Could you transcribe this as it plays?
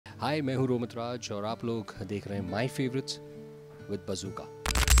हाय, मैं हूँ रोमित राज और आप लोग देख रहे हैं my favourites with बजूका।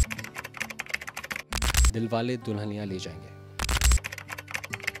 Dilwale Dulhania ले जाएंगे।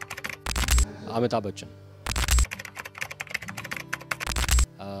 Amitabh Bachchan.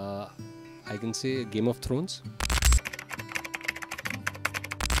 I can say game of thrones.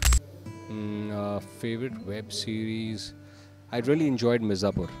 Favorite web series, I really enjoyed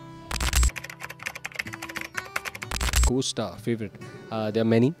Mirzapur. Co-star favorite, there are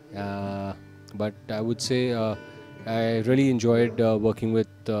many, but I would say I really enjoyed working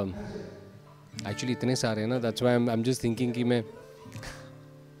with actually इतने सारे हैं ना, that's why I'm just thinking कि मैं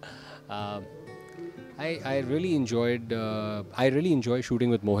I really enjoy shooting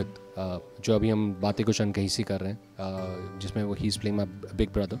with Mohit, जो अभी हम बातें कुछ अनकही कर रहे हैं, जिसमें वो he's playing my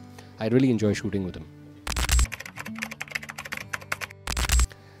big brother. I really enjoy shooting with him.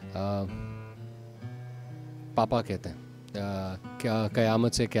 पापा कहते हैं क्या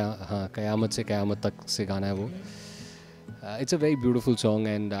क़यामत से क्या, हाँ क़यामत से क़यामत तक से गाना है वो. It's a very beautiful song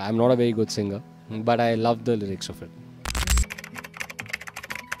and I'm not a very good singer, but I love the lyrics of it.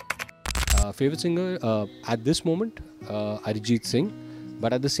 Favorite singer at this moment, Arijit Singh,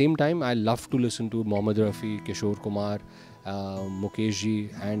 but at the same time I love to listen to Mohammed Rafi, Kishore Kumar, Mukesh ji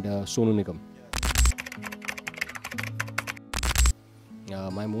and Sonu Nigam.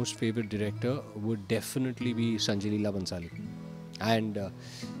 My most favorite director would definitely be Sanjay Leela Bhansali, and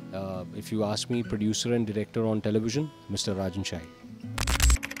if you ask me, producer and director on television, Mr. Rajan Shai.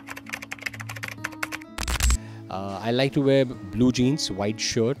 I like to wear blue jeans, white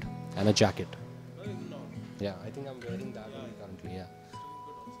shirt and a jacket. Yeah, I think I'm wearing that one currently. Yeah,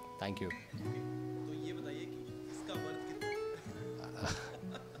 thank you.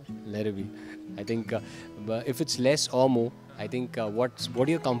 Let it be. I think if it's less or more, I think what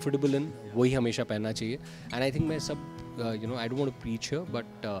you're comfortable in, वही हमेशा पहनना चाहिए. And I think मैं सब I don't want to preach here, but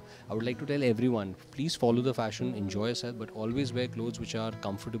I would like to tell everyone, please follow the fashion, enjoy yourself, but always wear clothes which are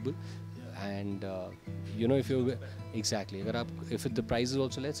comfortable. And if you exactly, if the price is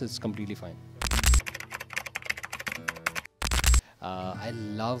also less, it's completely fine. I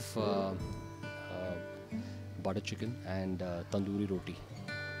love butter chicken and tandoori roti.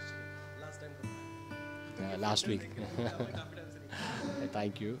 Last week.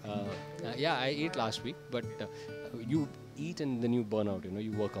 Thank you. Yeah, I ate last week, but you eat and then you burn out,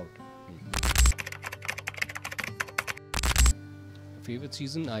 you work out. Favorite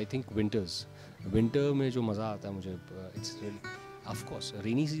season, I think winters. Winter में जो मज़ा आता है मुझे, it's really, of course,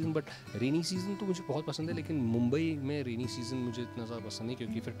 rainy season, but rainy season तो मुझे बहुत पसंद है, लेकिन मुंबई में rainy season मुझे इतना ज़्यादा पसंद नहीं,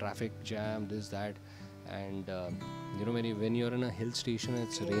 क्योंकि फिर traffic jam, this, that, and when you're in a hill station,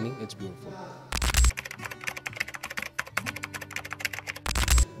 it's raining, it's beautiful.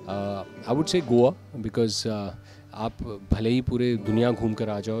 I would say Goa, because आप भले ही पूरे दुनिया घूम कर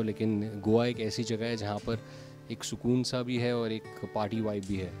आ जाओ, लेकिन गोवा एक ऐसी जगह है जहाँ पर एक सुकून सा भी है और एक पार्टी वाइब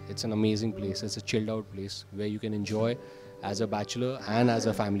भी है. It's an amazing place. It's a chilled out place where you can enjoy as a bachelor and as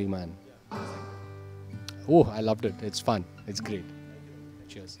a family man. Oh, I loved it. It's fun. It's great.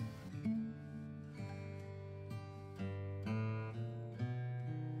 Cheers.